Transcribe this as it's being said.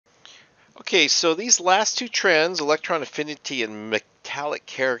Okay, so these last two trends, electron affinity and metallic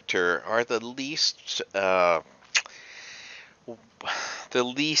character, are the least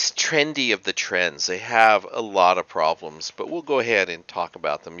trendy of the trends. They have a lot of problems, but we'll go ahead and talk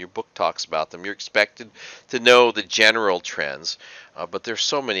about them. Your book talks about them. You're expected to know the general trends, but there's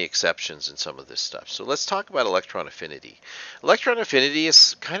so many exceptions in some of this stuff. So let's talk about electron affinity. Electron affinity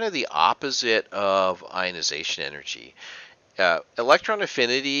is kind of the opposite of ionization energy. Electron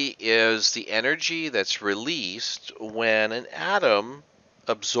affinity is the energy that's released when an atom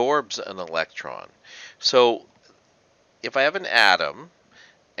absorbs an electron. So if I have an atom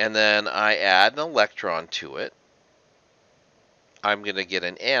and then I add an electron to it, I'm going to get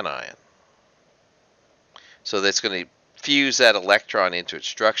an anion. So that's going to fuse that electron into its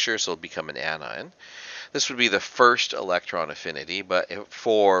structure, so it'll become an anion. This would be the first electron affinity, but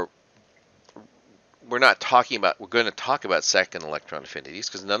we're going to talk about second electron affinities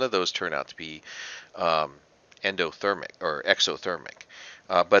because none of those turn out to be endothermic or exothermic.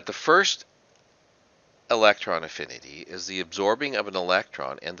 But the first electron affinity is the absorbing of an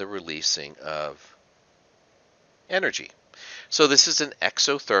electron and the releasing of energy. So this is an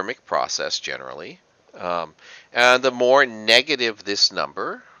exothermic process generally. And the more negative this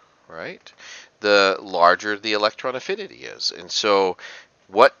number, right, the larger the electron affinity is. And so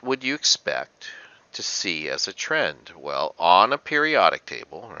what would you expect to see as a trend? Well, on a periodic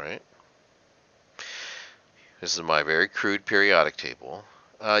table, right, this is my very crude periodic table,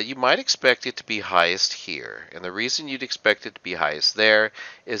 you might expect it to be highest here. And the reason you'd expect it to be highest there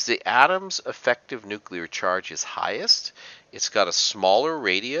is the atom's effective nuclear charge is highest. It's got a smaller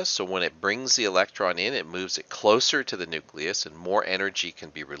radius, so when it brings the electron in, it moves it closer to the nucleus, and more energy can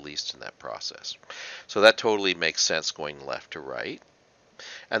be released in that process. So that totally makes sense going left to right.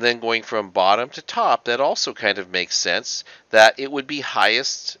 And then going from bottom to top, that also kind of makes sense that it would be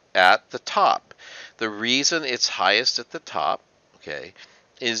highest at the top. The reason it's highest at the top, okay,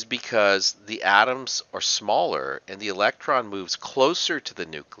 is because the atoms are smaller and the electron moves closer to the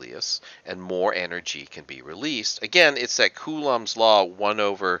nucleus and more energy can be released. Again, it's that Coulomb's law 1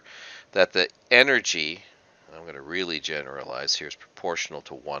 over that the energy, I'm going to really generalize here, is proportional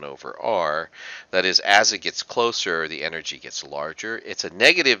to 1 over r. That is, as it gets closer, the energy gets larger. It's a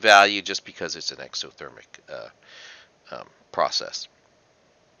negative value just because it's an exothermic process.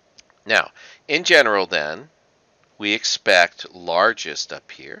 Now, in general then, we expect largest up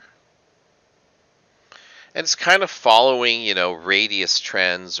here. And it's kind of following, radius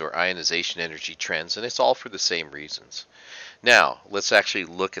trends or ionization energy trends, and it's all for the same reasons. Now, let's actually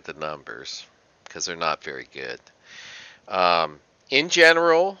look at the numbers, because they're not very good. In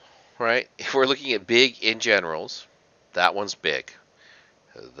general, right, if we're looking at big in generals, that one's big.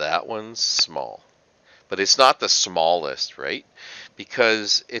 That one's small. But it's not the smallest, right?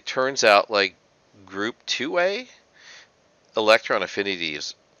 Because it turns out like group 2A, electron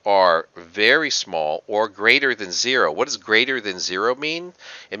affinities are very small or greater than 0. What does greater than 0 mean?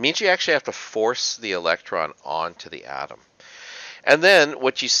 It means you actually have to force the electron onto the atom. And then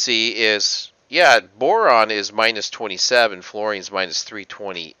what you see is, yeah, boron is minus 27, fluorine's minus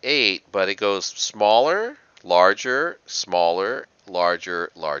 328, but it goes smaller, larger, smaller,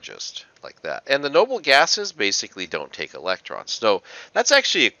 larger, largest, like that. And the noble gases basically don't take electrons. So that's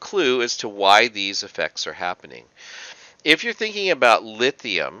actually a clue as to why these effects are happening. If you're thinking about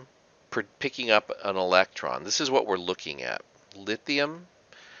lithium picking up an electron, this is what we're looking at. Lithium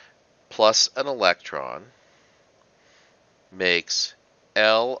plus an electron makes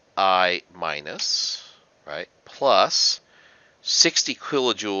Li minus, right, plus 60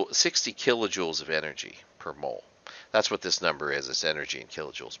 kilojoules of energy per mole. That's what this number is. It's energy in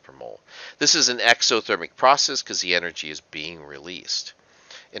kilojoules per mole. This is an exothermic process because the energy is being released.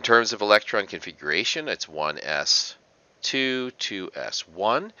 In terms of electron configuration, it's 1s2,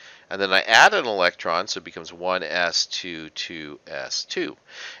 2s1, and then I add an electron, so it becomes 1s2, 2s2.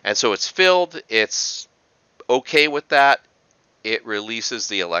 And so it's filled. It's okay with that. It releases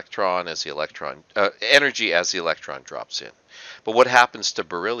the electron as the energy as the electron drops in. But what happens to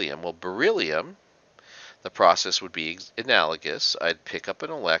beryllium? Well, beryllium, the process would be analogous. I'd pick up an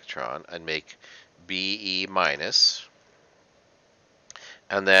electron, I'd make Be minus,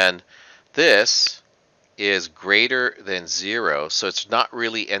 and then this is greater than 0, so it's not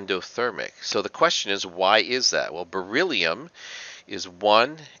really endothermic. So the question is, why is that? Well, beryllium is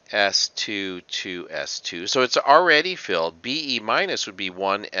 1s2, 2s2. So it's already filled. Be minus would be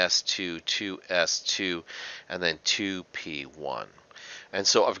 1s2, 2s2, and then 2p1. And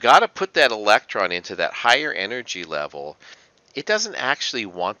so I've got to put that electron into that higher energy level. It doesn't actually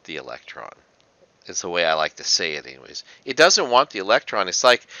want the electron. It's the way I like to say it anyways. It doesn't want the electron. It's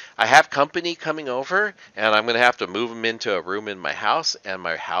like I have company coming over and I'm going to have to move them into a room in my house. And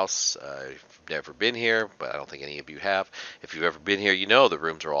my house, I've never been here, but I don't think any of you have. If you've ever been here, you know the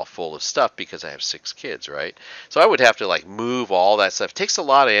rooms are all full of stuff because I have 6 kids, right? So I would have to like move all that stuff. It takes a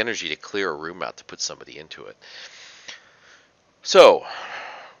lot of energy to clear a room out to put somebody into it. So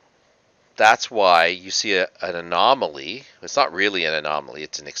that's why you see an anomaly. It's not really an anomaly.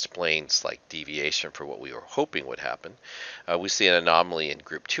 It's an explained like deviation for what we were hoping would happen. We see an anomaly in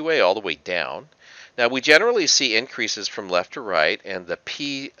group 2A all the way down. Now we generally see increases from left to right, and the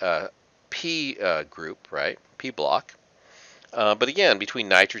P group, right, P block. But again, between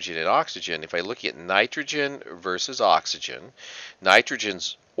nitrogen and oxygen, if I look at nitrogen versus oxygen,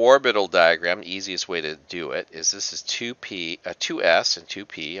 nitrogen's orbital diagram, the easiest way to do it is this is 2s and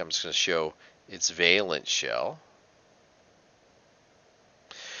 2p. I'm just going to show its valence shell.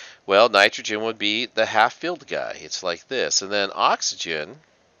 Well, nitrogen would be the half-filled guy. It's like this. And then oxygen,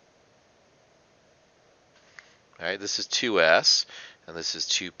 all right, this is 2s and this is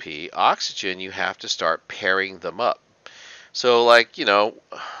 2p. Oxygen, you have to start pairing them up. So like, it's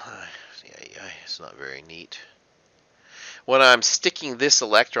not very neat. When I'm sticking this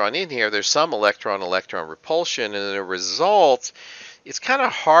electron in here, there's some electron-electron repulsion, and as a result, it's kind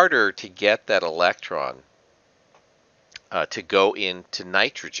of harder to get that electron to go into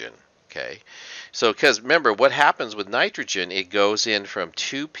nitrogen, okay? So, because remember, what happens with nitrogen, it goes in from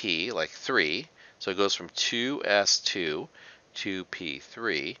 2p, like 3, so it goes from 2s2 to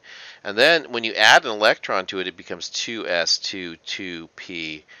p3, and then when you add an electron to it, it becomes 2s2 to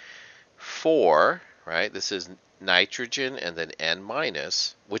p4, right? This is nitrogen and then N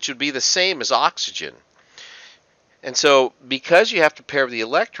minus, which would be the same as oxygen. And so because you have to pair the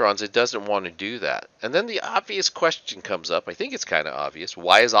electrons, it doesn't want to do that. And then the obvious question comes up. I think it's kind of obvious.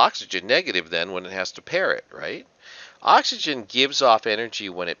 Why is oxygen negative then when it has to pair it, right? Oxygen gives off energy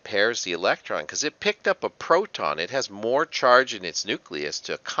when it pairs the electron because it picked up a proton. It has more charge in its nucleus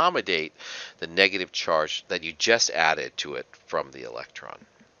to accommodate the negative charge that you just added to it from the electron.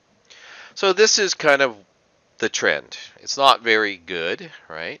 So this is kind of the trend. It's not very good,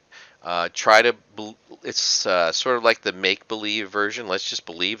 right? It's sort of like the make-believe version. Let's just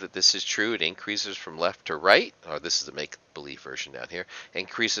believe that this is true. It increases from left to right, or this is the make-believe version down here.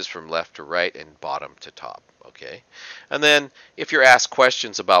 Increases from left to right and bottom to top, okay? And then if you're asked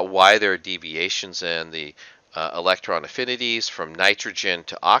questions about why there are deviations in the electron affinities from nitrogen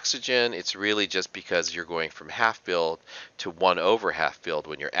to oxygen, it's really just because you're going from half-filled to 1 over half-filled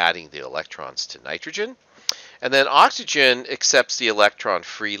when you're adding the electrons to nitrogen. And then oxygen accepts the electron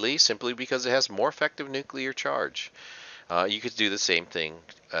freely simply because it has more effective nuclear charge. You could do the same thing,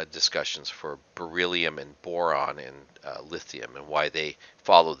 discussions for beryllium and boron and lithium and why they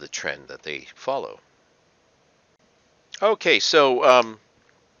follow the trend that they follow. Okay, so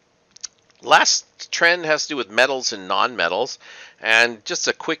last trend has to do with metals and nonmetals. And just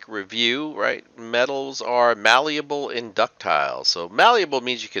a quick review, right? Metals are malleable and ductile. So malleable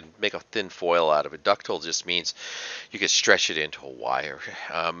means you can make a thin foil out of it. Ductile just means you can stretch it into a wire.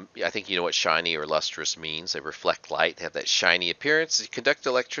 I think you know what shiny or lustrous means. They reflect light, they have that shiny appearance. They conduct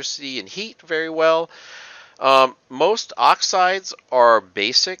electricity and heat very well. Most oxides are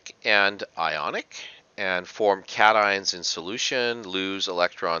basic and ionic and form cations in solution, lose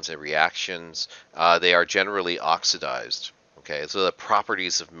electrons in reactions. They are generally oxidized. Okay, so the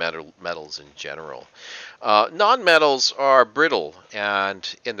properties of metals in general. Nonmetals are brittle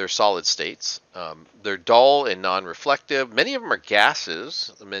and in their solid states. They're dull and non-reflective. Many of them are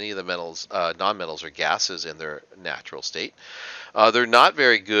gases. Many of the nonmetals are gases in their natural state. They're not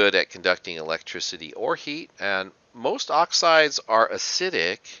very good at conducting electricity or heat, and most oxides are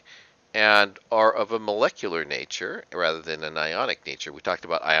acidic and are of a molecular nature rather than an ionic nature. We talked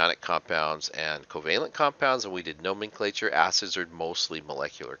about ionic compounds and covalent compounds, and we did nomenclature. Acids are mostly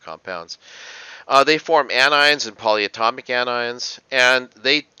molecular compounds. They form anions and polyatomic anions, and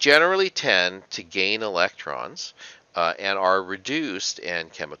they generally tend to gain electrons and are reduced in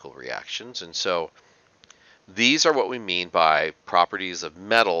chemical reactions. And so these are what we mean by properties of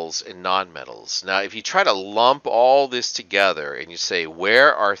metals and nonmetals. Now, if you try to lump all this together and you say,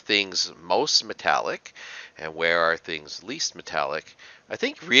 where are things most metallic and where are things least metallic, I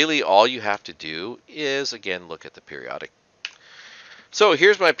think really all you have to do is, again, look at the periodic. So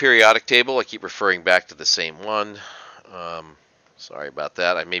here's my periodic table. I keep referring back to the same one. Sorry about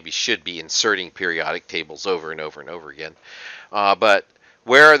that. I maybe should be inserting periodic tables over and over and over again. But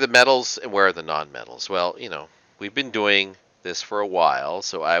where are the metals and where are the nonmetals? Well, we've been doing this for a while,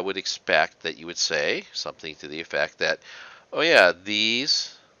 so I would expect that you would say something to the effect that, oh yeah,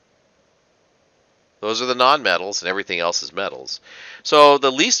 these Those are the nonmetals, and everything else is metals. So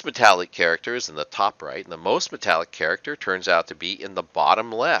the least metallic character is in the top right, and the most metallic character turns out to be in the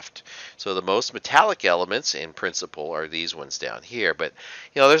bottom left. So the most metallic elements, in principle, are these ones down here. But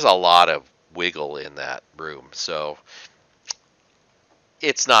there's a lot of wiggle in that room, so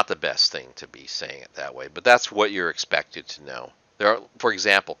it's not the best thing to be saying it that way. But that's what you're expected to know. There are, for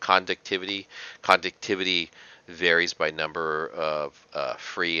example, conductivity. Conductivity varies by number of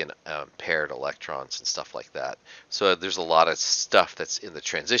free and paired electrons and stuff like that. So there's a lot of stuff that's in the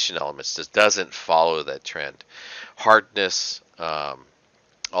transition elements that doesn't follow that trend. Hardness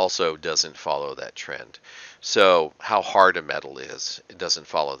also doesn't follow that trend. So how hard a metal is, it doesn't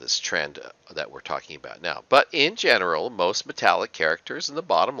follow this trend that we're talking about now. But in general, most metallic characters in the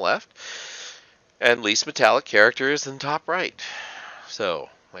bottom left, and least metallic characters in the top right. So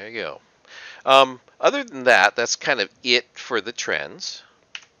there you go. Other than that, that's kind of it for the trends.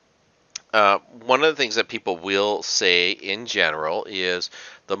 One of the things that people will say in general is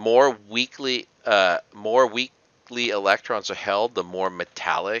the more weakly electrons are held, the more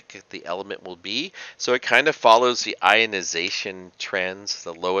metallic the element will be. So it kind of follows the ionization trends.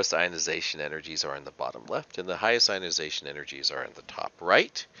 The lowest ionization energies are in the bottom left, and the highest ionization energies are in the top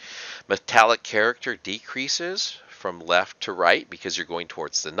right. Metallic character decreases from left to right because you're going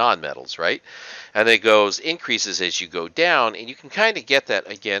towards the nonmetals, right? And it increases as you go down, and you can kind of get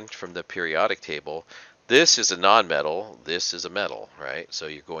that again from the periodic table. This is a nonmetal, this is a metal, right? So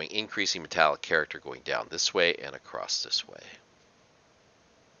you're going increasing metallic character going down this way and across this way.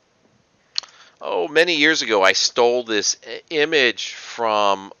 Oh, many years ago, I stole this image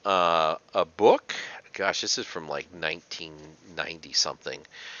from a book. Gosh, this is from like 1990 something.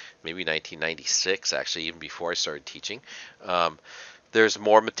 Maybe 1996, actually, even before I started teaching. There's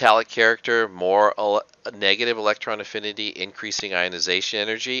more metallic character, more negative electron affinity, increasing ionization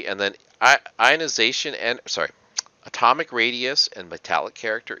energy, and then atomic radius and metallic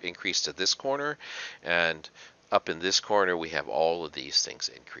character increase to this corner, and up in this corner we have all of these things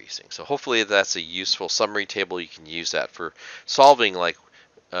increasing. So hopefully that's a useful summary table. You can use that for solving like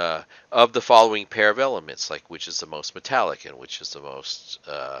of the following pair of elements, like which is the most metallic and which is the most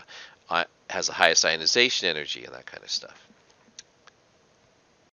has the highest ionization energy and that kind of stuff.